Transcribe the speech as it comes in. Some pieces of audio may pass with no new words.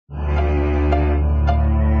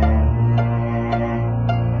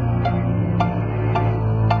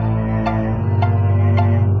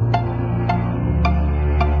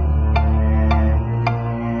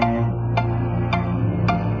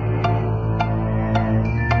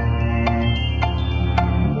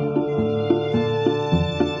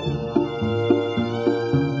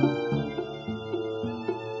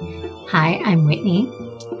Hi, I'm Whitney.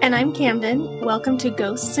 And I'm Camden. Welcome to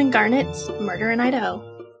Ghosts and Garnets, Murder in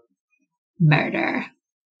Idaho. Murder.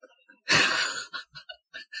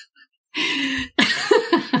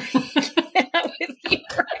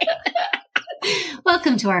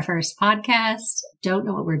 Welcome to our first podcast. Don't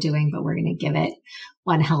know what we're doing, but we're going to give it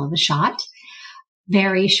one hell of a shot.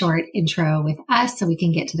 Very short intro with us so we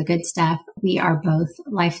can get to the good stuff. We are both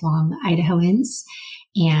lifelong Idahoans,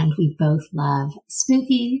 and we both love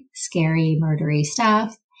spooky, scary, murdery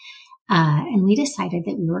stuff. And we decided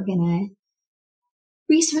that we were going to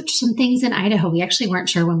research some things in Idaho. We actually weren't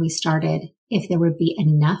sure when we started if there would be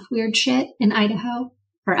enough weird shit in Idaho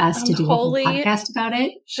for us to do a whole podcast about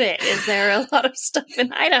it. Shit, is there a lot of stuff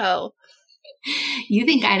in Idaho? You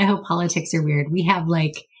think Idaho politics are weird. We have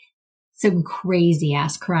like some crazy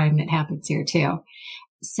ass crime that happens here too.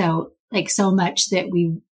 So much that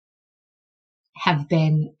we have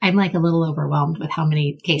been, I'm like a little overwhelmed with how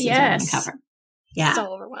many cases I want to cover. Yeah.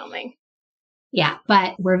 So overwhelming. Yeah,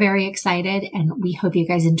 but we're very excited and we hope you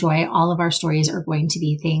guys enjoy. All of our stories are going to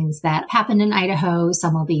be things that happened in Idaho.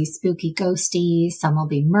 Some will be spooky, ghosty. Some will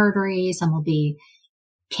be murdery. Some will be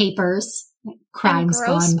capers, crimes and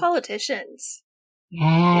gross gone. Politicians.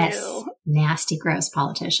 Yes. Ew. Nasty, gross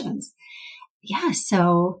politicians. Yeah.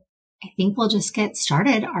 So I think we'll just get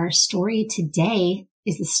started. Our story today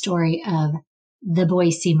is the story of the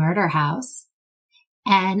Boise Murder House.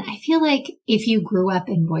 And I feel like if you grew up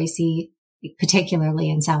in Boise, particularly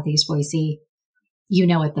in Southeast Boise, you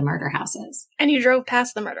know what the murder house is. And you drove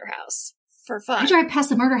past the murder house for fun. I drive past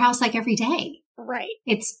the murder house like every day. Right.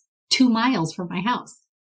 It's 2 miles from my house.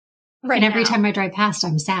 Right. And every time I drive past,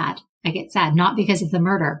 I'm sad. I get sad, not because of the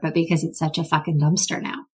murder, but because it's such a fucking dumpster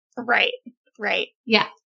now. Right. Right. Yeah.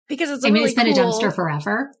 Because it's it's been a dumpster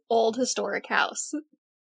forever. Old historic house.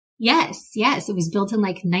 Yes. Yes. It was built in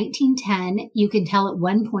like 1910. You can tell at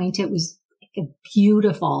one point it was like a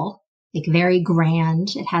beautiful, like very grand.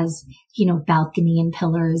 It has, balcony and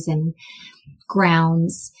pillars and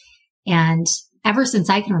grounds. And ever since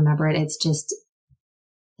I can remember it, it's just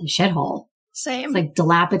a shithole. Same. It's like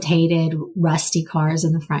dilapidated, rusty cars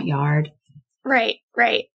in the front yard. Right,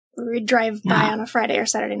 right. We'd drive by on a Friday or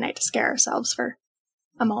Saturday night to scare ourselves for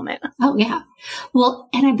a moment. Oh, yeah. Well,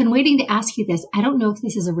 and I've been waiting to ask you this. I don't know if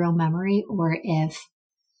this is a real memory or if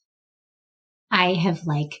I have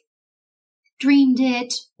dreamed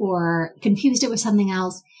it or confused it with something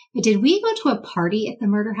else. But did we go to a party at the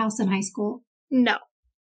murder house in high school? No.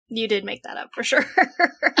 You did make that up for sure.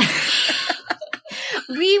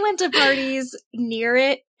 We went to parties near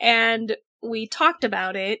it and we talked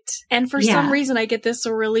about it. And for some reason, I get this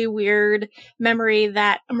really weird memory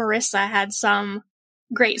that Marissa had some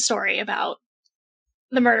great story about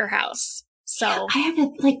the murder house. So I have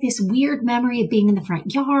this weird memory of being in the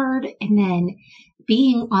front yard and then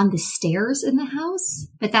being on the stairs in the house,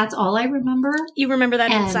 but that's all I remember. You remember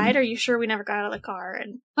that inside? Are you sure we never got out of the car?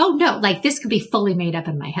 Oh no, this could be fully made up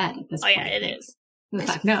in my head at this point. Oh yeah, it is. Who the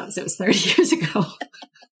fuck knows? It was 30 years ago.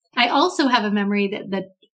 I also have a memory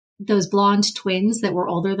that those blonde twins that were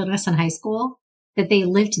older than us in high school, that they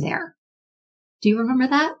lived there. Do you remember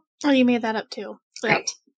that? Oh, you made that up too. Great. Yep.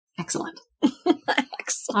 Excellent.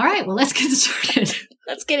 Excellent. All right. Well, let's get started.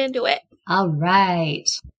 Let's get into it. All right.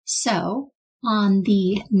 So on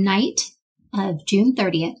the night of June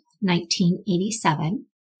 30th, 1987,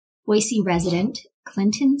 Boise resident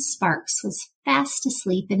Clinton Sparks was fast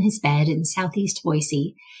asleep in his bed in Southeast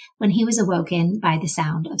Boise when he was awoken by the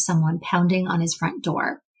sound of someone pounding on his front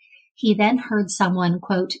door. He then heard someone,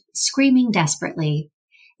 quote, screaming desperately.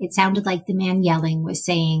 It sounded like the man yelling was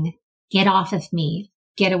saying, "Get off of me.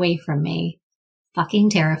 Get away from me." Fucking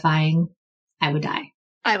terrifying. I would die.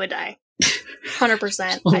 I would die.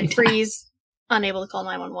 100%. I'd freeze, unable to call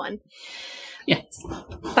 911. Yes.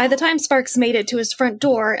 By the time Sparks made it to his front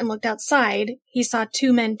door and looked outside, he saw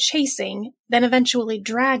 2 men chasing, then eventually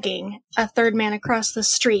dragging a third man across the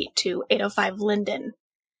street to 805 Linden,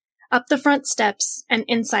 up the front steps and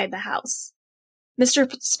inside the house.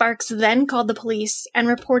 Mr. Sparks then called the police and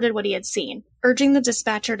reported what he had seen, urging the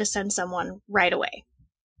dispatcher to send someone right away.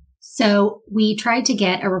 So we tried to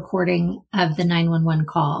get a recording of the 911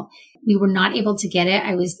 call. We were not able to get it.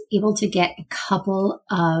 I was able to get a couple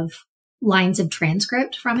of lines of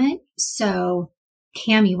transcript from it. So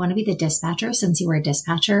Cam, you want to be the dispatcher since you were a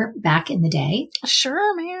dispatcher back in the day?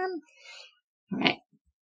 Sure, man. All right.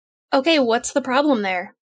 Okay, what's the problem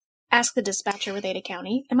there? Asked the dispatcher with Ada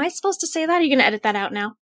County. Am I supposed to say that? Are you going to edit that out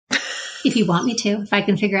now? If you want me to. If I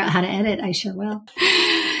can figure out how to edit, I sure will.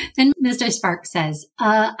 Then Mr. Sparks says,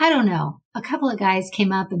 I don't know. A couple of guys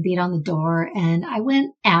came up and beat on the door, and I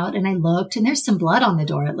went out and I looked, and there's some blood on the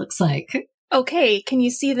door, it looks like. Okay, can you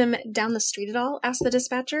see them down the street at all? Asked the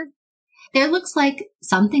dispatcher. There looks like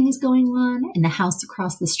something is going on in the house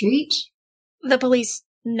across the street. The police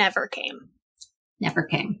never came. Never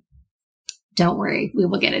came. Don't worry, we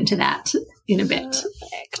will get into that in a bit.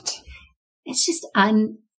 Perfect. It's just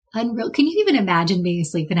unreal. Can you even imagine being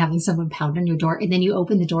asleep and having someone pound on your door, and then you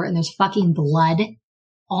open the door and there's fucking blood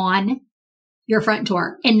on your front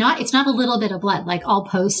door? And it's not a little bit of blood. Like, I'll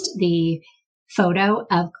post the photo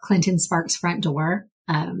of Clinton Sparks' front door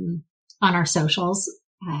on our socials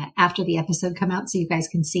after the episode come out so you guys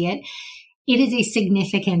can see it. It is a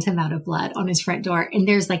significant amount of blood on his front door, and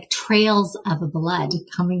there's like trails of blood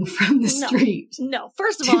coming from the street. No,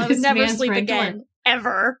 first of all, I would never sleep again,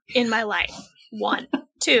 ever in my life. 1.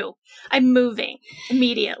 2, I'm moving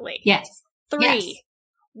immediately. Yes. 3, yes.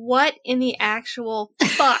 What in the actual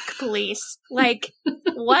fuck, police? Like,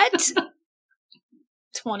 what?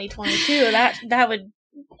 2022, that would,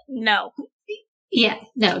 no. Yeah,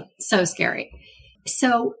 no, so scary.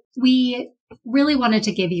 So we really wanted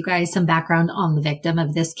to give you guys some background on the victim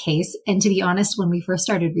of this case. And to be honest, when we first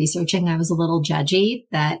started researching, I was a little judgy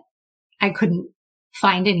that I couldn't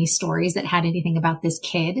find any stories that had anything about this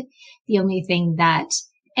kid. The only thing that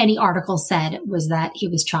any article said was that he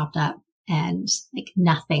was chopped up and like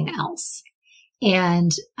nothing else.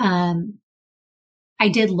 And I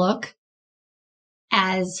did look,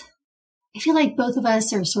 as I feel like both of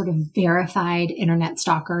us are sort of verified internet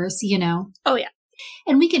stalkers, you know? Oh, yeah.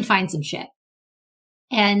 And we can find some shit.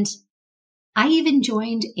 And I even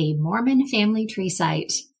joined a Mormon family tree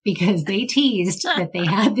site because they teased that they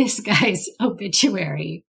had this guy's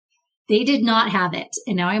obituary. They did not have it.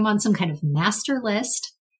 And now I'm on some kind of master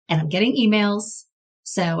list and I'm getting emails.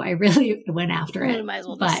 So I really went after it. Might as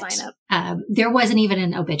well just sign up. There wasn't even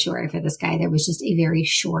an obituary for this guy. There was just a very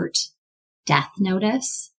short death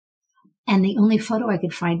notice. And the only photo I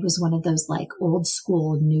could find was one of those like old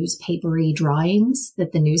school newspapery drawings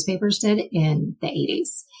that the newspapers did in the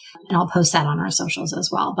 80s. And I'll post that on our socials as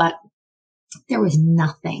well. But there was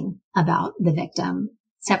nothing about the victim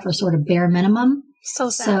except for sort of bare minimum. So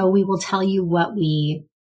sad. So we will tell you what we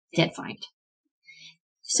did find.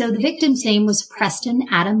 So the victim's name was Preston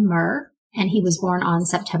Adam Murr, and he was born on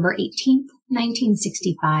September 18th,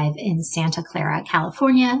 1965 in Santa Clara,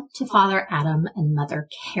 California, to Father Adam and Mother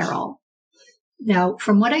Carol. Now,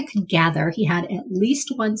 from what I could gather, he had at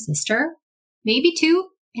least one sister, maybe two,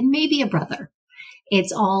 and maybe a brother.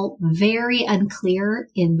 It's all very unclear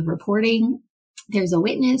in the reporting. There's a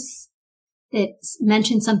witness that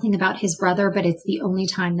mentioned something about his brother, but it's the only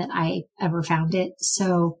time that I ever found it.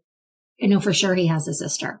 So I know for sure he has a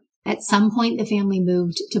sister. At some point, the family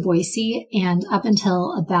moved to Boise, and up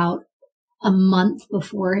until about a month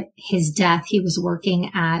before his death, he was working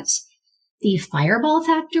at the Fireball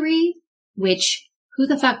factory, which who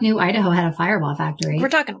the fuck knew Idaho had a Fireball factory? We're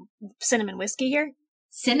talking cinnamon whiskey here?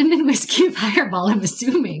 Cinnamon whiskey Fireball, I'm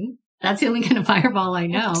assuming. That's the only kind of Fireball I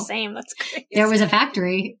know. Same, that's crazy. There was a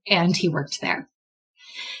factory and he worked there.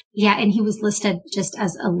 Yeah, and he was listed just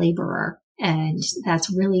as a laborer, and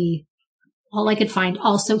that's really all I could find.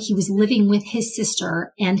 Also, he was living with his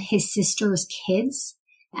sister and his sister's kids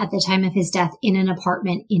at the time of his death in an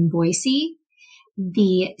apartment in Boise.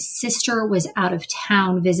 The sister was out of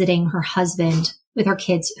town visiting her husband with her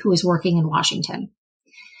kids, who was working in Washington.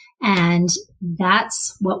 And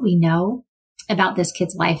that's what we know about this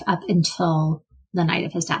kid's life up until the night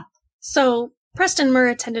of his death. So Preston Murr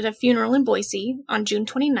attended a funeral in Boise on June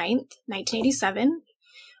 29th, 1987.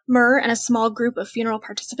 Murr and a small group of funeral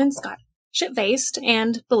participants got shit-faced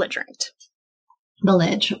and belligerent.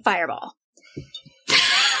 Fireball.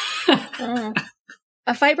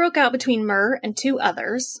 A fight broke out between Murr and two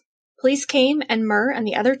others. Police came, and Murr and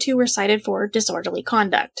the other two were cited for disorderly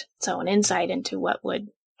conduct. So an insight into what would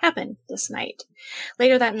happen this night.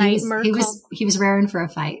 Later that night, Murr he was raring for a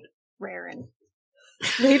fight.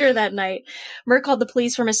 Later that night, Murr called the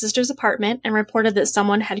police from his sister's apartment and reported that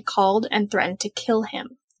someone had called and threatened to kill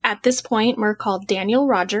him. At this point, Murr called Daniel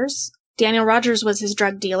Rogers. Daniel Rogers was his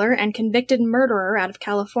drug dealer and convicted murderer out of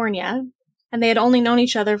California, and they had only known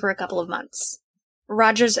each other for a couple of months.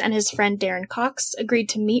 Rogers and his friend Darren Cox agreed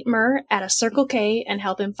to meet Murr at a Circle K and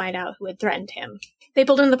help him find out who had threatened him. They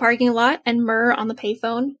pulled into the parking lot, and Murr on the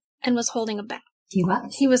payphone and was holding a bat. He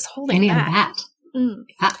was? He was holding a bat.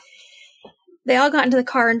 Ah. They all got into the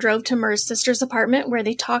car and drove to Murr's sister's apartment, where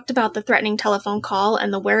they talked about the threatening telephone call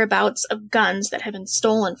and the whereabouts of guns that had been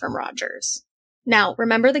stolen from Rogers. Now,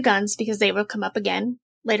 remember the guns because they will come up again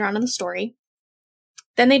later on in the story.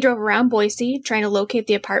 Then they drove around Boise, trying to locate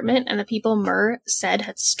the apartment and the people Murr said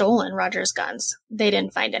had stolen Rogers' guns. They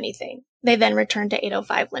didn't find anything. They then returned to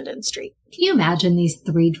 805 Linden Street. Can you imagine these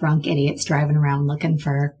 3 drunk idiots driving around looking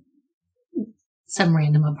for some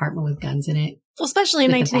random apartment with guns in it? Well, especially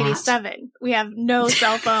in 1987. We have no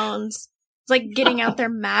cell phones. It's like getting out their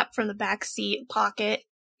map from the back seat pocket.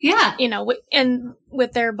 Yeah. You know, and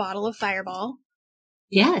with their bottle of Fireball.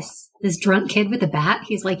 Yes. This drunk kid with a bat,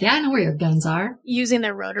 he's like, yeah, I know where your guns are. Using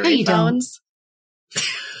their rotary phones.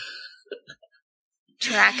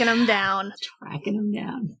 Tracking them down.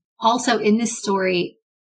 Also, in this story,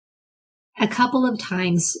 a couple of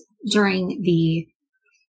times during the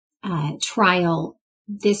trial,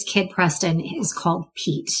 this kid, Preston, is called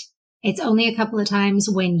Pete. It's only a couple of times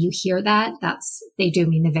when you hear that. They do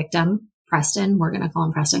mean the victim, Preston. We're going to call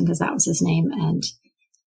him Preston because that was his name. And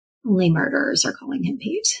only murderers are calling him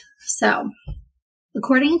Pete. So,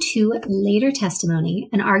 according to later testimony,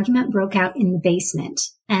 an argument broke out in the basement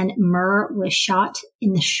and Murr was shot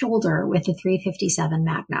in the shoulder with a .357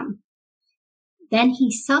 Magnum. Then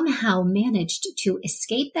he somehow managed to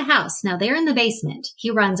escape the house. Now they're in the basement.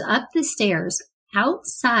 He runs up the stairs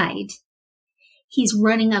outside. He's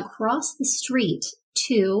running across the street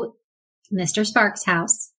to Mr. Sparks'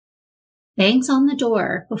 house, bangs on the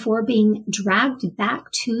door before being dragged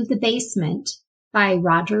back to the basement by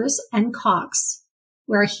Rogers and Cox,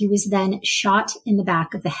 where he was then shot in the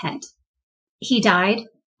back of the head. He died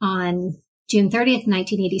on June 30th,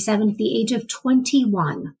 1987, at the age of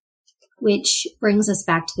 21, which brings us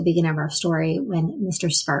back to the beginning of our story when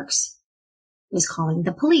Mr. Sparks was calling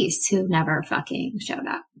the police, who never fucking showed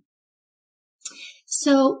up.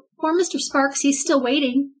 So poor Mr. Sparks, he's still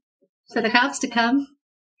waiting for the cops to come.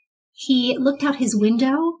 He looked out his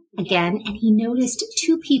window again, and he noticed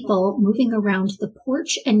 2 people moving around the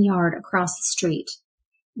porch and yard across the street.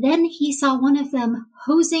 Then he saw one of them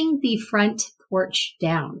hosing the front porch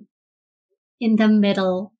down in the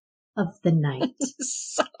middle of the night.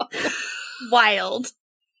 So wild.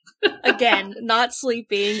 Again, not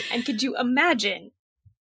sleeping. And could you imagine?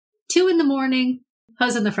 2 a.m,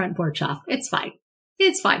 hosing the front porch off. It's fine.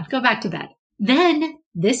 It's fine. Go back to bed. Then,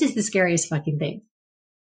 this is the scariest fucking thing.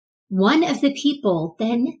 One of the people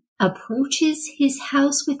then approaches his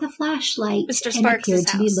house with a flashlight Mr. and appeared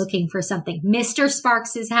to be looking for something. Mr.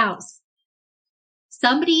 Sparks' house.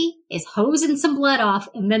 Somebody is hosing some blood off,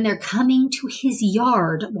 and then they're coming to his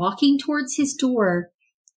yard, walking towards his door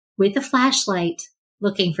with a flashlight,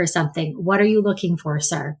 looking for something. What are you looking for,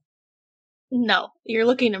 sir? No, you're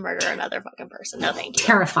looking to murder another fucking person. No, thank you.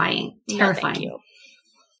 Terrifying. No, thank you.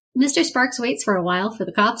 Mr. Sparks waits for a while for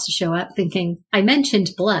the cops to show up, thinking, I mentioned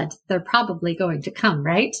blood. They're probably going to come,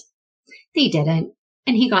 right? They didn't.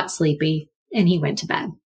 And he got sleepy, and he went to bed.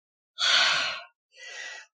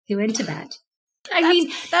 He went to bed.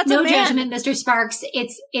 That's no judgment, Mr. Sparks.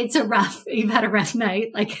 It's a rough, you've had a rough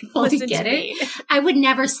night. Like, fully get it. I would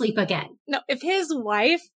never sleep again. No, if his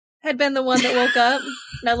wife had been the one that woke up,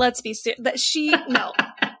 now let's be serious,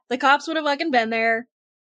 the cops would have fucking been there.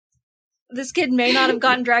 This kid may not have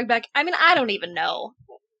gotten dragged back. I mean, I don't even know.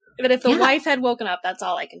 But if the wife had woken up, that's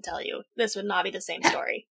all I can tell you. This would not be the same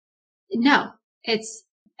story. No, it's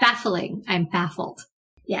baffling. I'm baffled.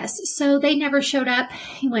 Yes, so they never showed up.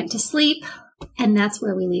 He went to sleep, and that's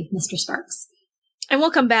where we leave Mr. Sparks. And we'll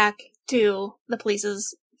come back to the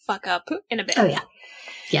police's fuck up in a bit. Oh, yeah.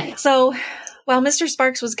 Yeah. So, while Mr.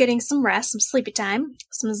 Sparks was getting some rest, some sleepy time,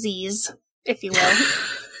 some Z's, if you will.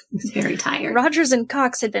 He was very tired. Rogers and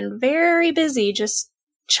Cox had been very busy just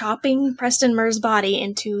chopping Preston Murr's body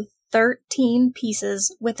into 13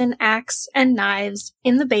 pieces with an axe and knives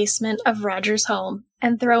in the basement of Rogers' home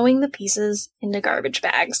and throwing the pieces into garbage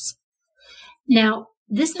bags. Now,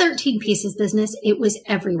 this 13 pieces business, it was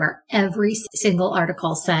everywhere. Every single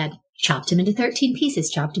article said, chopped him into 13 pieces,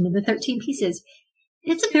 chopped him into 13 pieces.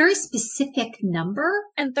 It's a very specific number.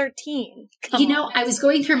 And 13. I was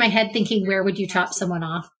going through my head thinking, where would you chop someone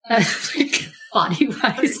off?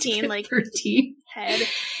 Body-wise. 13, like 13. Head.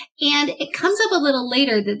 And it comes up a little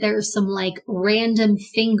later that there's some like random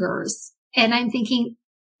fingers. And I'm thinking,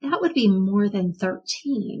 that would be more than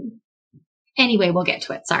 13. Anyway, we'll get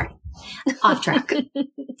to it. Sorry. Off track.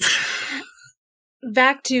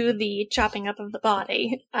 Back to the chopping up of the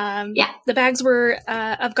body. The bags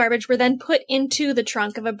of garbage were then put into the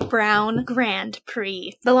trunk of a brown Grand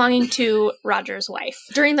Prix belonging to Rogers' wife.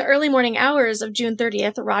 During the early morning hours of June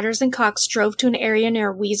 30th, Rogers and Cox drove to an area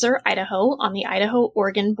near Weiser, Idaho, on the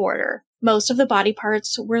Idaho-Oregon border. Most of the body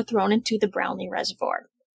parts were thrown into the Brownlee Reservoir.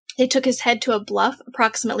 They took his head to a bluff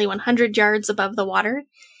approximately 100 yards above the water,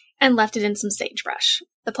 and left it in some sagebrush.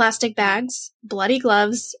 The plastic bags, bloody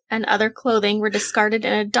gloves, and other clothing were discarded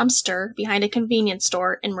in a dumpster behind a convenience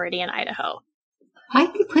store in Meridian, Idaho.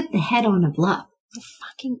 Why'd they put the head on a bluff? The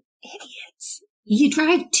fucking idiots. You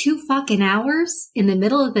drive 2 fucking hours in the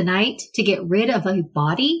middle of the night to get rid of a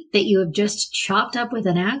body that you have just chopped up with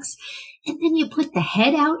an axe, and then you put the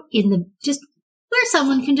head out in the just where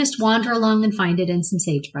someone can just wander along and find it in some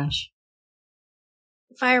sagebrush.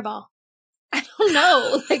 Fireball. I don't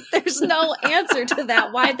know. Like, there's no answer to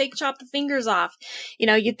that. Why'd they chop the fingers off? You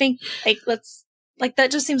know, you'd think,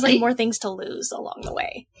 that just seems like more things to lose along the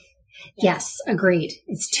way. Yes, agreed.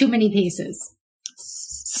 It's too many pieces.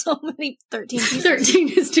 So many, 13 pieces. 13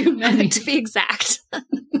 is too many. To be exact.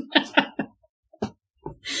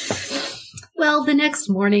 Well, the next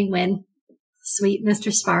morning when sweet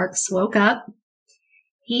Mr. Sparks woke up,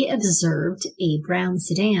 he observed a brown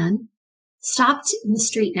sedan stopped in the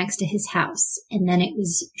street next to his house, and then it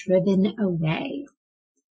was driven away.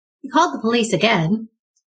 He called the police again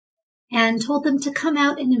and told them to come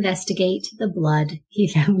out and investigate the blood he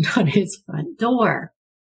found on his front door.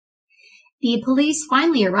 The police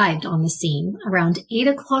finally arrived on the scene around 8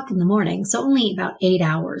 o'clock in the morning, so only about 8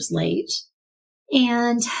 hours late.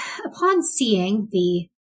 And upon seeing the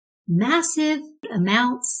massive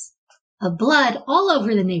amounts of blood all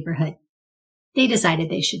over the neighborhood, they decided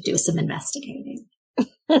they should do some investigating.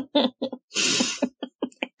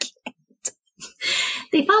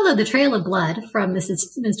 They followed the trail of blood from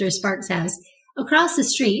Mr. Sparks' house across the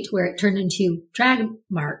street where it turned into drag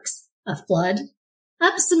marks of blood,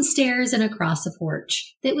 up some stairs and across a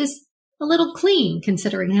porch that was a little clean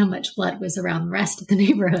considering how much blood was around the rest of the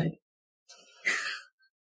neighborhood.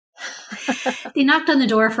 They knocked on the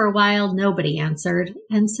door for a while. Nobody answered.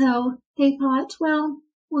 And so they thought, well,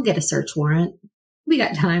 we'll get a search warrant. We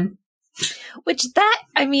got time.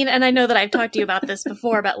 And I know that I've talked to you about this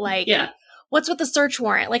before, but what's with the search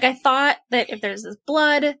warrant? Like, I thought that if there's this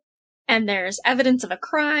blood and there's evidence of a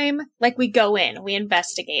crime, like, we go in, we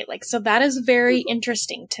investigate. Like, so that is very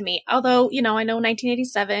interesting to me. Although, I know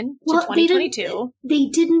 1987 to 2022. They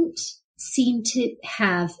didn't seem to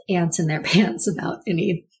have ants in their pants about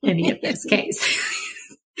any of this case.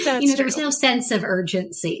 There was no sense of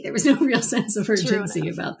urgency. There was no real sense of urgency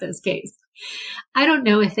about this case. I don't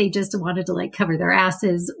know if they just wanted to cover their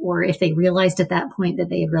asses or if they realized at that point that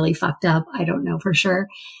they had really fucked up. I don't know for sure.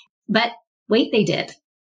 But wait, they did.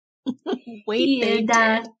 They did.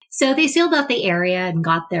 So they sealed off the area and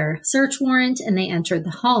got their search warrant, and they entered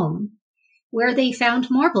the home where they found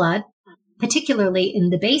more blood, particularly in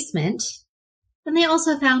the basement. And they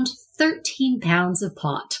also found 13 pounds of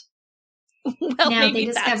pot. Well, now maybe they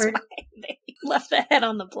discovered that's why they left the head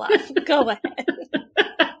on the bluff. Go ahead.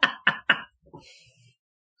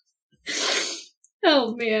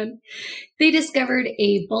 Oh, man. They discovered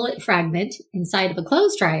a bullet fragment inside of a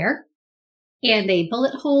clothes dryer and a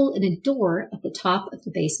bullet hole in a door at the top of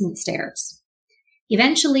the basement stairs.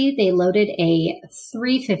 Eventually, they loaded a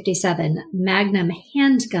 .357 Magnum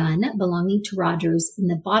handgun belonging to Rogers in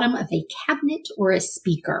the bottom of a cabinet or a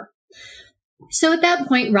speaker. So at that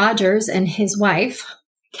point, Rogers and his wife,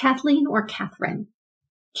 Kathleen or Catherine,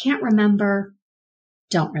 can't remember,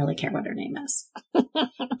 don't really care what her name is.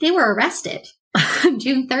 They were arrested on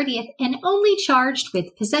June 30th and only charged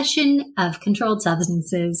with possession of controlled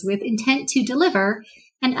substances with intent to deliver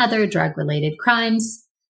and other drug-related crimes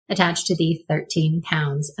attached to the 13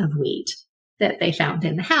 pounds of weed that they found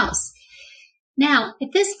in the house. Now,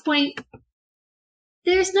 at this point,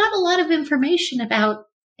 there's not a lot of information about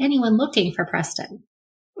anyone looking for Preston.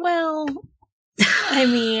 Well,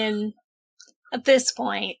 at this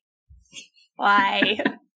point, why?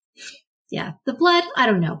 Yeah, the blood, I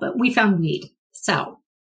don't know, but we found weed. So,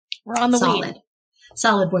 we're on the weed.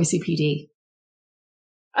 Solid Boise PD.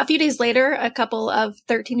 A few days later, a couple of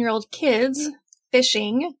 13-year-old kids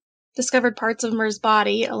fishing discovered parts of Murr's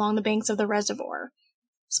body along the banks of the reservoir.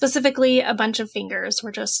 Specifically, a bunch of fingers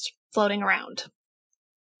were just floating around.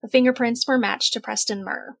 The fingerprints were matched to Preston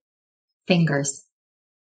Murr. Fingers.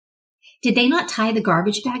 Did they not tie the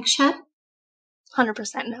garbage bag shut?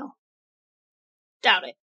 100% no. Doubt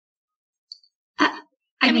it.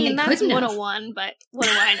 I mean that's 101, but what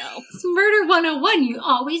do I know? It's murder 101. You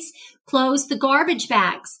always close the garbage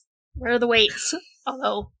bags. Where are the weights?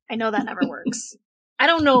 Although, I know that never works. I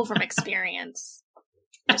don't know from experience.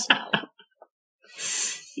 Just know.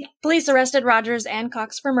 Yeah. Police arrested Rogers and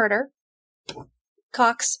Cox for murder.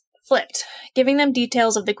 Cox flipped, giving them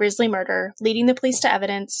details of the grisly murder, leading the police to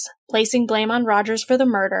evidence, placing blame on Rogers for the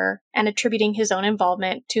murder, and attributing his own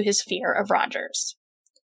involvement to his fear of Rogers.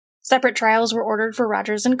 Separate trials were ordered for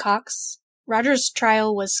Rogers and Cox. Rogers'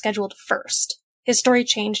 trial was scheduled first, His story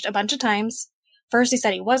changed a bunch of times. First he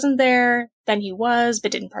said he wasn't there, then he was,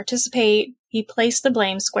 but didn't participate. He placed the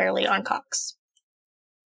blame squarely on Cox.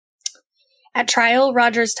 At trial,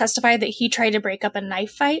 Rogers testified that he tried to break up a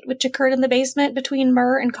knife fight which occurred in the basement between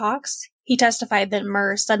Murr and Cox. He testified that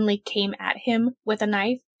Murr suddenly came at him with a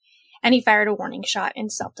knife, and he fired a warning shot in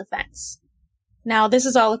self-defense. Now, this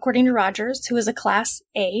is all according to Rogers, who is a Class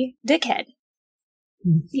A dickhead.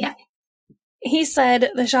 Yeah. He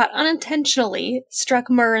said the shot unintentionally struck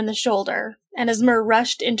Murr in the shoulder, and as Murr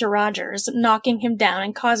rushed into Rogers, knocking him down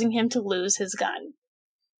and causing him to lose his gun.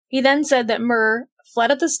 He then said that Murr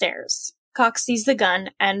fled up the stairs. Cox seized the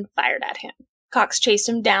gun and fired at him. Cox chased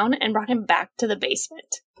him down and brought him back to the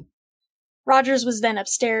basement. Rogers was then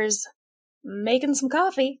upstairs making some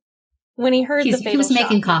coffee when he heard the fatal shot. He was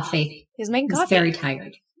making coffee. He was making coffee. He was very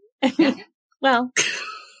tired. Yeah. Well,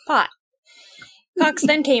 pot. Cox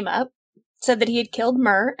then came up, said that he had killed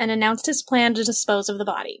Murr, and announced his plan to dispose of the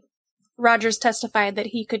body. Rogers testified that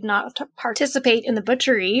he could not participate in the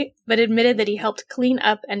butchery, but admitted that he helped clean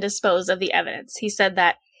up and dispose of the evidence. He said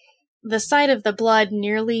that the sight of the blood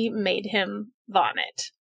nearly made him vomit.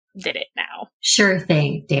 Did it now? Sure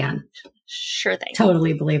thing, Dan. Sure thing.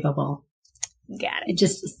 Totally believable. Got it.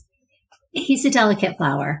 He's a delicate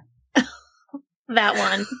flower. That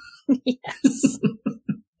one. Yes.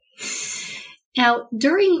 Now,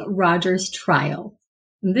 during Rogers' trial,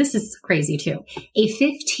 and this is crazy too, a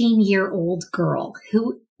 15-year-old girl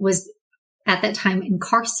who was at that time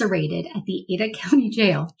incarcerated at the Ada County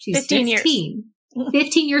Jail. She's 15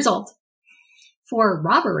 years old, for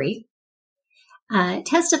robbery,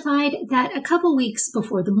 testified that a couple weeks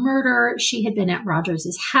before the murder, she had been at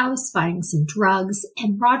Rogers' house buying some drugs,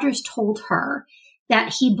 and Rogers told her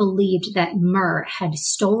that he believed that Murr had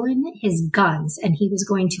stolen his guns and he was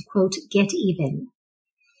going to, quote, get even.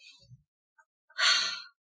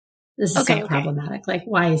 This is so problematic. Like,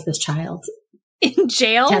 why is this child in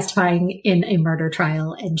jail? Testifying in a murder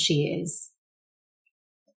trial, and she is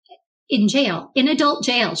in jail, in adult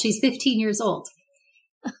jail. She's 15 years old.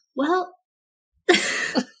 Well,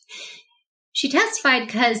 she testified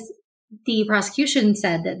because the prosecution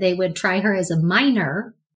said that they would try her as a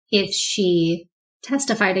minor if she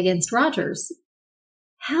testified against Rogers.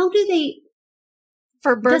 How do they?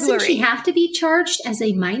 For burglary. Doesn't she have to be charged as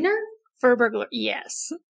a minor? For burglary,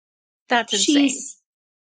 yes. That's insane.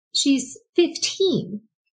 She's 15.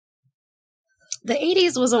 The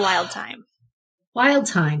 80s was a wild time. Wild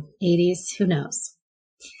time. 80s, who knows?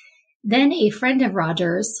 Then a friend of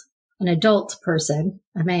Rogers, an adult person,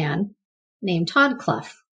 a man, named Todd Clough,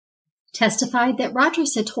 testified that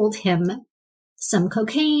Rogers had told him some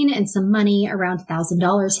cocaine and some money, around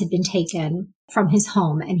 $1,000, had been taken from his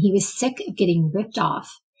home, and he was sick of getting ripped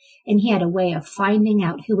off, and he had a way of finding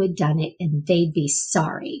out who had done it, and they'd be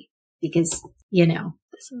sorry, because, you know,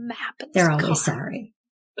 this map they're always sorry.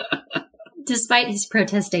 Despite his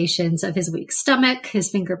protestations of his weak stomach, his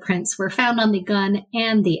fingerprints were found on the gun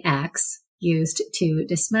and the axe used to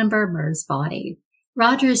dismember Murr's body.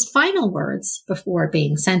 Rogers' final words before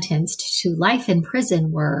being sentenced to life in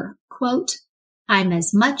prison were, quote, "I'm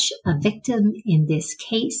as much a victim in this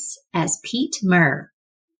case as Pete Murr.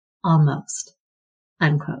 Almost."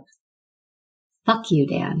 Unquote. Fuck you,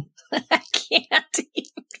 Dan. I can't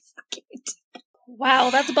even fucking. Wow,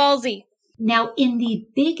 that's ballsy. Now, in the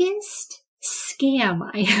biggest scam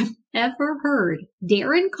I have ever heard,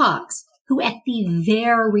 Darren Cox, who at the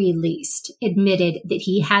very least admitted that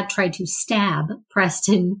he had tried to stab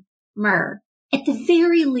Preston Murr, at the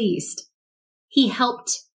very least, he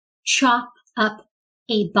helped chop up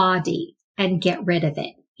a body and get rid of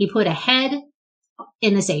it. He put a head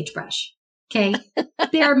in a sagebrush. Okay?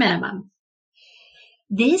 Bare minimum.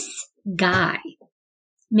 This guy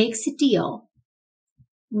makes a deal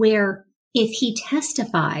where if he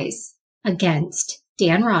testifies against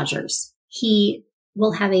Dan Rogers, he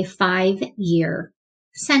will have a 5-year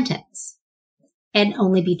sentence and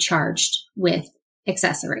only be charged with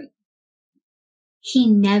accessory. He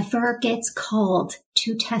never gets called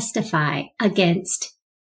to testify against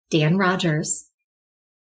Dan Rogers.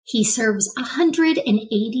 He serves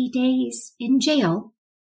 180 days in jail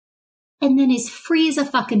and then is free as a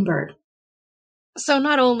fucking bird. So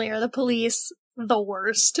not only are the police the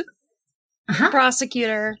worst, the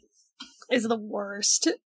prosecutor is the worst.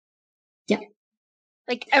 Yeah.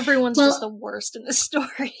 Like, everyone's just the worst in this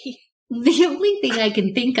story. The only thing I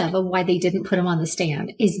can think of why they didn't put him on the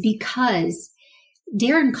stand is because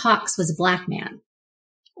Darren Cox was a black man.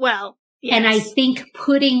 Well, yes. And I think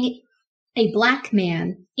putting a black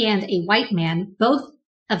man and a white man, both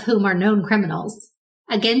of whom are known criminals,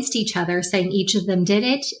 against each other, saying each of them did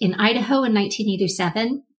it in Idaho in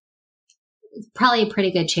 1987, probably a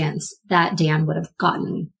pretty good chance that Dan would have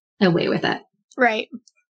gotten away with it. Right.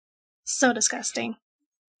 So disgusting.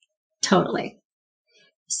 Totally.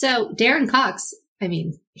 So Darren Cox, I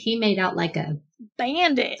mean, he made out like a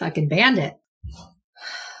bandit. Fucking bandit.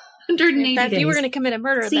 180 days. If you were going to commit a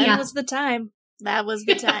murder, that was the time. That was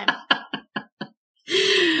the time.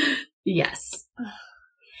 Yes.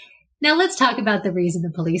 Now let's talk about the reason the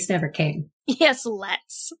police never came. Yes,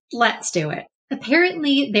 let's. Let's do it.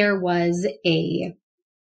 Apparently there was a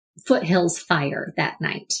Foothills fire that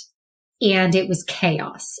night, and it was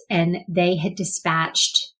chaos, and they had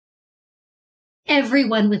dispatched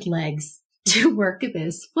everyone with legs to work at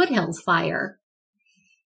this Foothills fire.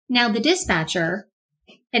 Now the dispatcher,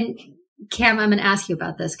 and Cam, I'm going to ask you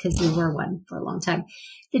about this because you were one for a long time.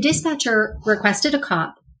 The dispatcher requested a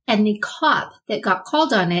cop, and the cop that got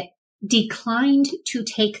called on it declined to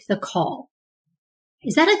take the call.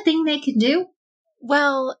 Is that a thing they can do?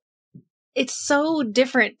 Well, it's so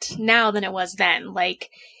different now than it was then. Like,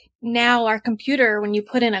 now our computer, when you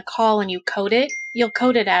put in a call and you code it, you'll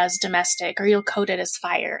code it as domestic or you'll code it as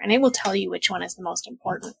fire, and it will tell you which one is the most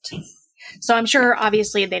important. So I'm sure,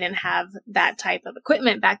 obviously, they didn't have that type of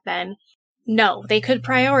equipment back then. No, they could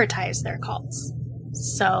prioritize their calls.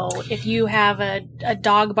 So if you have a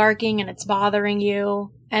dog barking and it's bothering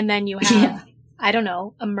you, and then you have, I don't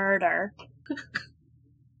know, a murder,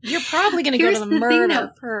 you're probably going to go to the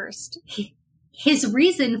murder first. His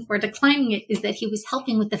reason for declining it is that he was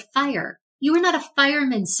helping with the fire. You are not a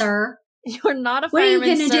fireman, sir. You're not a what fireman,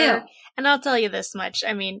 are you going to do? And I'll tell you this much.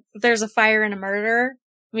 I mean, if there's a fire and a murder,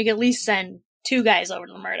 we could at least send 2 guys over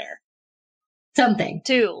to the murder. Something.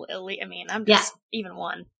 2, at least. I mean, I'm just even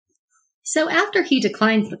 1. So after he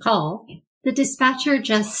declines the call, the dispatcher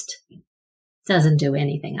just doesn't do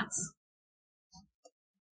anything else.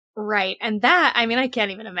 Right. And that, I mean, I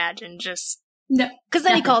can't even imagine just... No. Because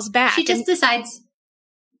then he calls back. She just decides,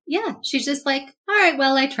 she's just like, all right,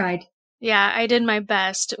 well, I tried. Yeah, I did my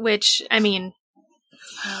best, which, I mean,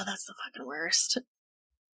 oh, that's the fucking worst.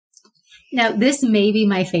 Now, this may be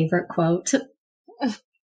my favorite quote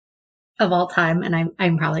of all time, and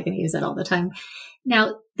I'm probably going to use it all the time.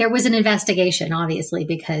 Now, there was an investigation, obviously,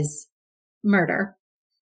 because murder.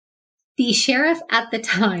 The sheriff at the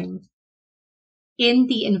time, in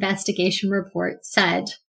the investigation report,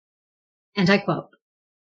 said, and I quote,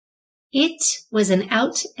 "It was an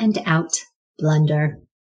out-and-out blunder."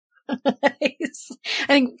 I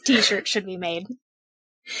think t-shirts should be made.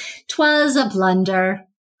 "'Twas a blunder.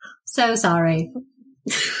 So sorry."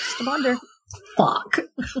 Just a blunder. Fuck.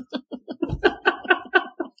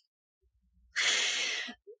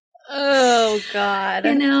 Oh, God.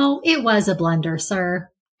 You know, it was a blunder, sir.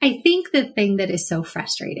 I think the thing that is so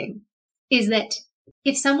frustrating is that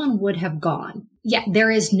if someone would have gone, there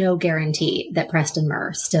is no guarantee that Preston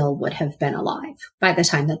Murr still would have been alive by the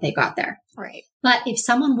time that they got there. Right. But if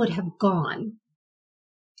someone would have gone,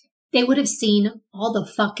 they would have seen all the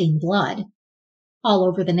fucking blood all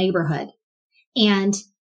over the neighborhood. And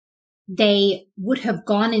they would have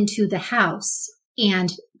gone into the house,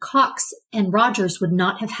 and Cox and Rogers would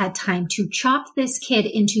not have had time to chop this kid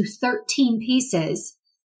into 13 pieces,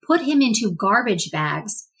 put him into garbage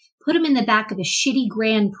bags, put him in the back of a shitty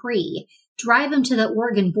Grand Prix, drive him to the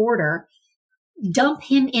Oregon border, dump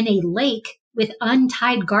him in a lake with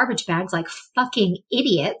untied garbage bags like fucking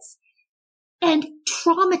idiots, and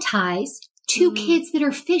traumatize 2 kids that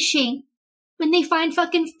are fishing when they find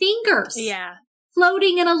fucking fingers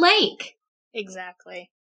floating in a lake.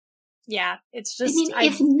 Exactly. Yeah, it's just... I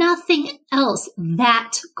mean, if nothing else,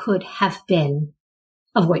 that could have been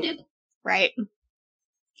avoided. Right.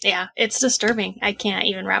 Yeah, it's disturbing. I can't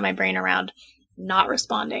even wrap my brain around not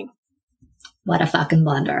responding. What a fucking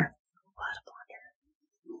blunder. What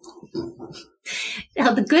a blunder.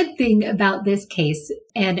 Now, the good thing about this case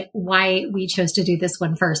and why we chose to do this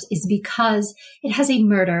one first is because it has a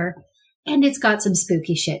murder and it's got some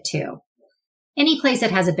spooky shit too. Any place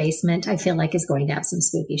that has a basement, I feel like, is going to have some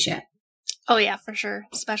spooky shit. Oh, yeah, for sure.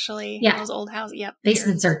 Especially those old houses. Yep.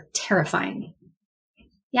 Basements are terrifying.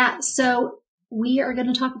 Yeah, so we are going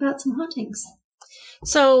to talk about some hauntings.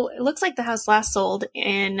 So it looks like the house last sold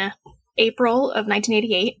in April of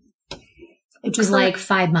 1988. Which was like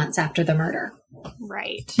 5 months after the murder.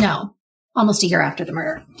 Right. No, almost a year after the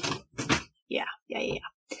murder. Yeah.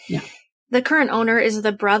 Yeah. The current owner is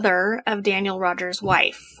the brother of Daniel Rogers'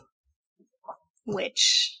 wife.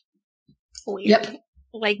 Which, weird. Yep.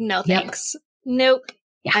 Like, no thanks. Nope.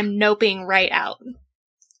 Yeah. I'm noping right out.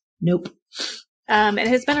 Nope. It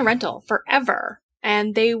has been a rental forever.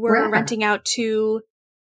 And they were renting out to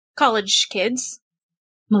college kids.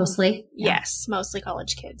 Mostly. Yeah. Yes, mostly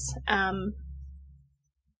college kids.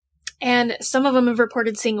 And some of them have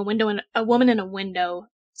reported seeing a woman in a window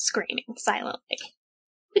screaming silently.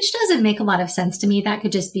 Which doesn't make a lot of sense to me. That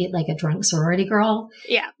could just be like a drunk sorority girl.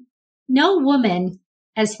 Yeah. No woman,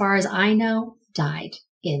 as far as I know, died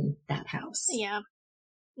in that house. Yeah.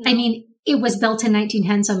 No. I mean, it was built in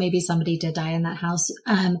 1910, so maybe somebody did die in that house.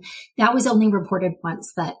 That was only reported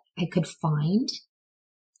once that I could find.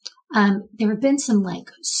 There have been some like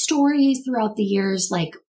stories throughout the years,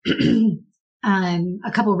 like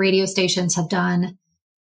a couple radio stations have done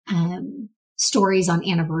stories on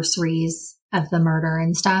anniversaries of the murder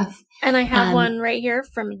and stuff. And I have one right here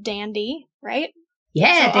from Dandy, right?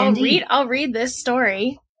 Yeah, so Dandy. I'll read this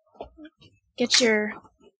story. Get your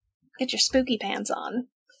spooky pants on.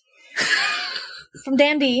 From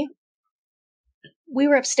Dandy. We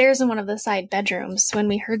were upstairs in one of the side bedrooms when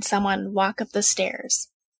we heard someone walk up the stairs.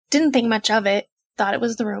 Didn't think much of it, thought it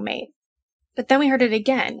was the roommate. But then we heard it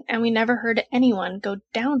again, and we never heard anyone go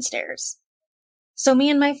downstairs. So me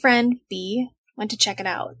and my friend, B, went to check it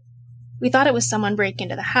out. We thought it was someone breaking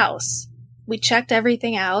into the house. We checked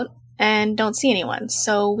everything out, and don't see anyone,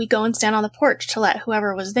 so we go and stand on the porch to let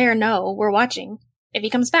whoever was there know we're watching if he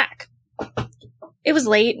comes back. It was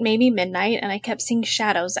late, maybe midnight, and I kept seeing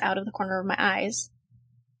shadows out of the corner of my eyes.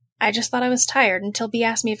 I just thought I was tired until B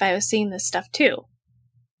asked me if I was seeing this stuff too.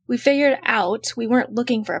 We figured out we weren't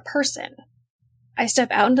looking for a person. I step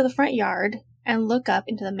out into the front yard and look up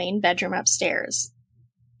into the main bedroom upstairs.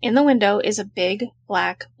 In the window is a big,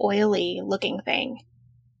 black, oily-looking thing.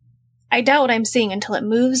 I doubt what I'm seeing until it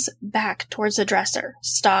moves back towards the dresser,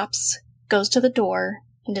 stops, goes to the door,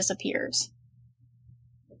 and disappears.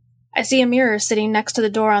 I see a mirror sitting next to the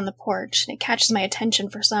door on the porch, and it catches my attention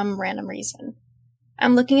for some random reason.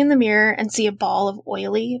 I'm looking in the mirror and see a ball of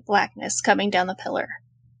oily blackness coming down the pillar.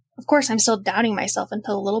 Of course, I'm still doubting myself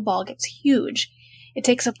until the little ball gets huge. It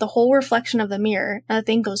takes up the whole reflection of the mirror, and the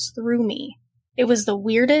thing goes through me. It was the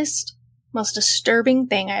weirdest, most disturbing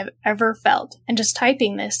thing I've ever felt, and just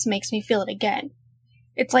typing this makes me feel it again.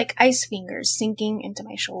 It's like ice fingers sinking into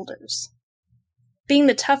my shoulders. Being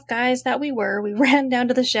the tough guys that we were, we ran down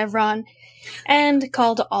to the Chevron and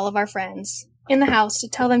called all of our friends in the house to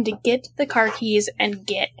tell them to get the car keys and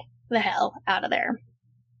get the hell out of there.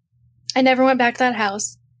 I never went back to that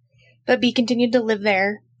house, but B continued to live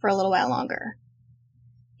there for a little while longer.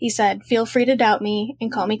 He said, "Feel free to doubt me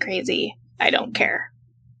and call me crazy. I don't care."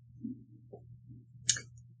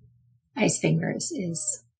 Ice fingers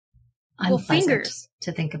is unpleasant fingers.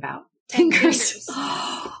 to think about. Fingers.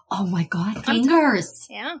 Oh my God, fingers.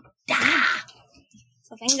 Yeah. Ah,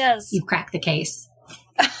 So fingers. you've cracked the case.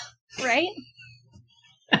 Right?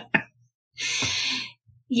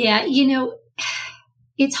 Yeah,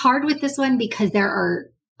 it's hard with this one because there are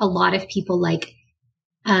a lot of people like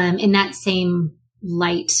in that same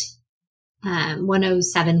Light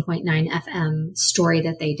 107.9 FM story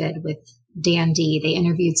that they did with Dan D. They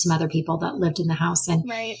interviewed some other people that lived in the house. And,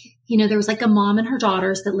 Right. There was like a mom and her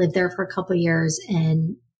daughters that lived there for a couple of years,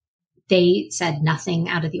 and they said nothing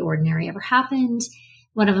out of the ordinary ever happened.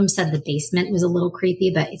 One of them said the basement was a little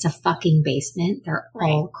creepy, but it's a fucking basement. They're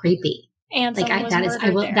all creepy. And Like someone was that is, I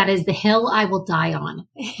will, murdered that there. is the hill I will die on.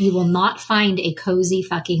 You will not find a cozy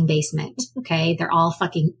fucking basement. Okay. They're all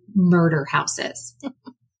fucking murder houses.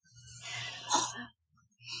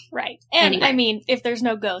 Right. And Anyway. I mean, if there's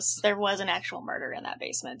no ghosts, there was an actual murder in that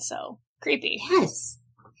basement, so creepy. Yes.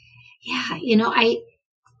 Yeah.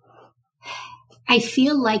 I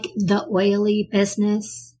feel like the oily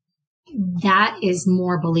business, that is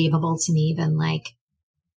more believable to me than like,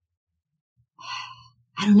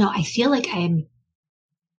 I don't know. I feel like I'm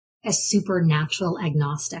a supernatural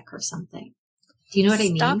agnostic or something. Do you know what I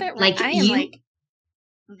mean? Stop it. Like I am like,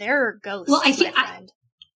 there are ghosts. Well, I feel- my friend.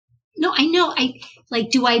 No, I know.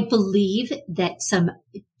 Do I believe that some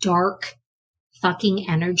dark fucking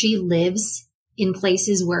energy lives in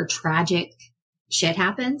places where tragic shit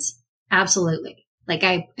happens? Absolutely. Like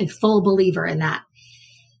I'm a full believer in that.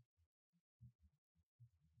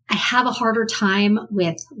 I have a harder time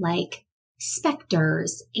with like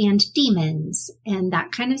specters and demons and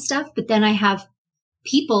that kind of stuff. But then I have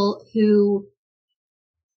people who,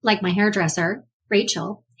 like my hairdresser,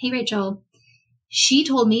 Rachel. Hey, Rachel. She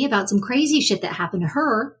told me about some crazy shit that happened to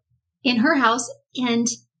her in her house. And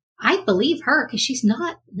I believe her because she's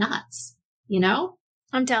not nuts,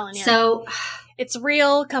 I'm telling you. So it's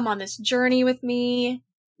real. Come on this journey with me.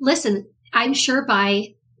 listen, I'm sure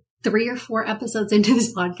by 3 or 4 episodes into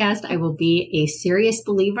this podcast, I will be a serious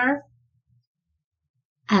believer.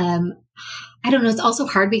 I don't know. It's also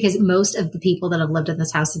hard because most of the people that have lived in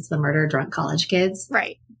this house since the murder are drunk college kids.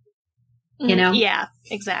 Right. Yeah,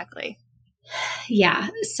 exactly. Yeah.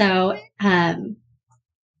 So,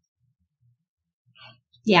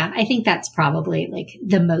 Yeah, I think that's probably like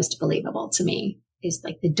the most believable to me is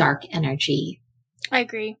like the dark energy. I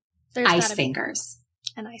agree. There's ice fingers.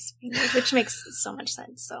 And ice fingers, which makes so much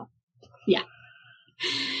sense. So, yeah.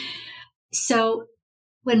 So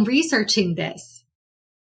when researching this,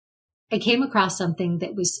 I came across something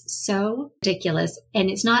that was so ridiculous, and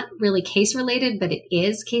it's not really case related, but it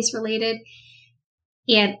is case related.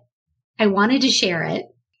 And I wanted to share it.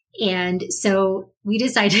 And so we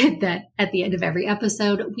decided that at the end of every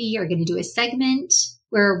episode, we are going to do a segment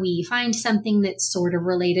where we find something that's sort of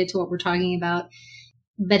related to what we're talking about,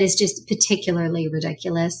 but is just particularly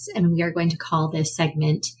ridiculous. And we are going to call this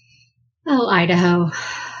segment, Oh, Idaho.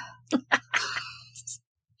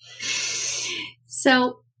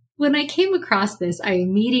 So when I came across this, I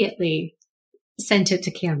immediately sent it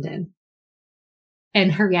to Camden.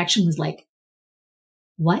 And her reaction was like,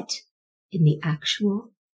 what in the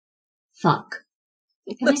actual fuck?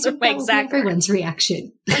 Those are my exact everyone's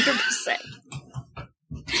reaction. 100%.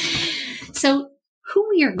 So who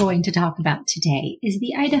we are going to talk about today is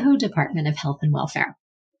the Idaho Department of Health and Welfare.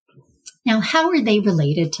 Now, how are they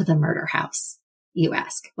related to the murder house, you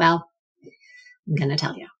ask? Well, I'm going to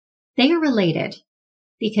tell you. They are related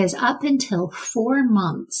because up until 4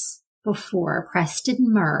 months before Preston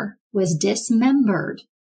Murr was dismembered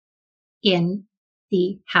in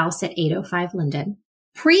the house at 805 Linden,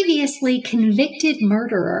 previously convicted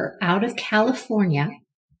murderer out of California,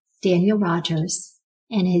 Daniel Rogers,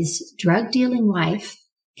 and his drug-dealing wife,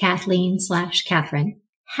 Kathleen/Catherine,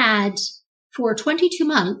 had, for 22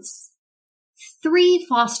 months, 3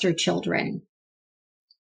 foster children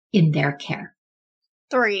in their care.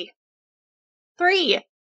 3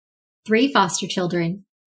 foster children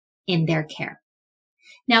in their care.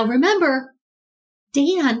 Now, remember,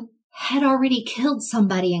 Dan had already killed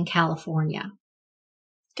somebody in California.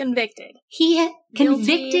 Convicted. He had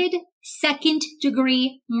convicted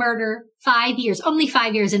second-degree murder, 5 years, only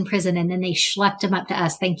 5 years in prison, and then they schlepped him up to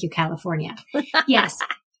us. Thank you, California. Yes.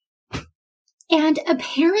 And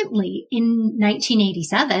apparently in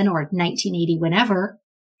 1987 or 1980, whenever,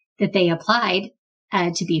 that they applied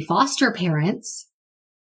to be foster parents,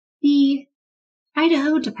 the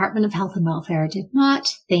Idaho Department of Health and Welfare did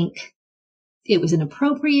not think it was an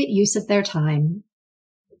appropriate use of their time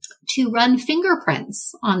to run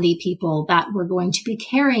fingerprints on the people that were going to be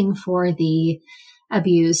caring for the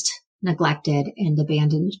abused, neglected, and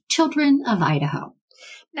abandoned children of Idaho.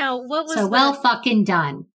 Now, what was well fucking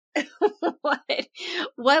done.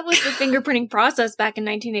 What was the fingerprinting process back in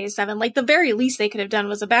 1987? Like, the very least they could have done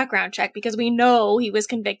was a background check because we know he was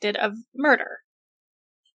convicted of murder.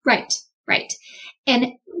 Right.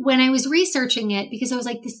 And when I was researching it, because I was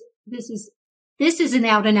like, this is an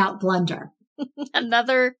out and out blunder.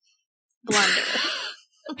 Another blunder.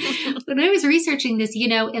 When I was researching this,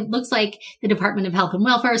 it looks like the Department of Health and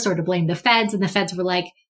Welfare sort of blamed the feds, and the feds were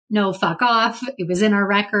like, no, fuck off. It was in our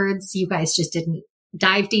records. You guys just didn't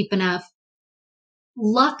dive deep enough.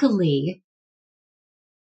 Luckily,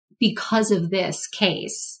 because of this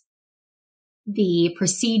case, the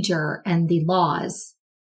procedure and the laws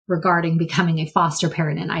regarding becoming a foster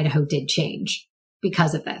parent in Idaho did change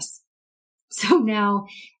because of this. So now,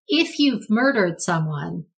 if you've murdered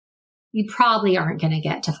someone, you probably aren't going to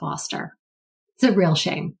get to foster. It's a real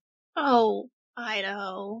shame. Oh,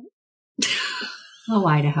 Idaho. Oh,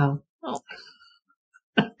 Idaho. Oh.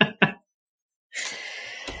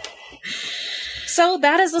 So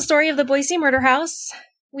that is the story of the Boise Murder House.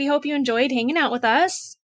 We hope you enjoyed hanging out with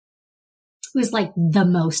us. It was like the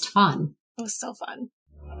most fun. It was so fun.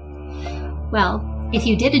 Well, if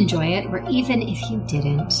you did enjoy it, or even if you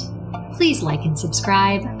didn't, please like and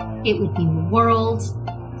subscribe. It would mean the world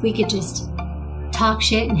if we could just talk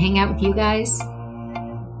shit and hang out with you guys.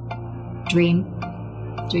 Dream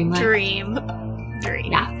life.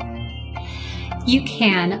 Yeah. You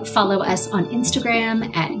can follow us on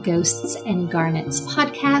Instagram at Ghosts and Garnets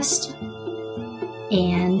Podcast.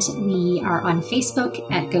 And we are on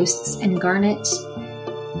Facebook at Ghosts and Garnet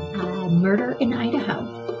Murder in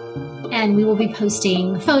Idaho. And we will be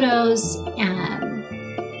posting photos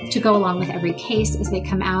to go along with every case as they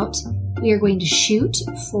come out. We are going to shoot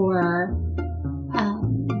for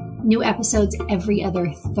new episodes every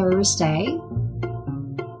other Thursday.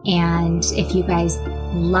 And if you guys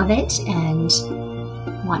love it and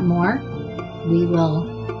want more, we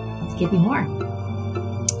will give you more.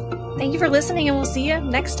 Thank you for listening, and we'll see you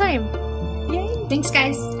next time. Yay. Thanks,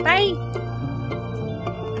 guys. Bye.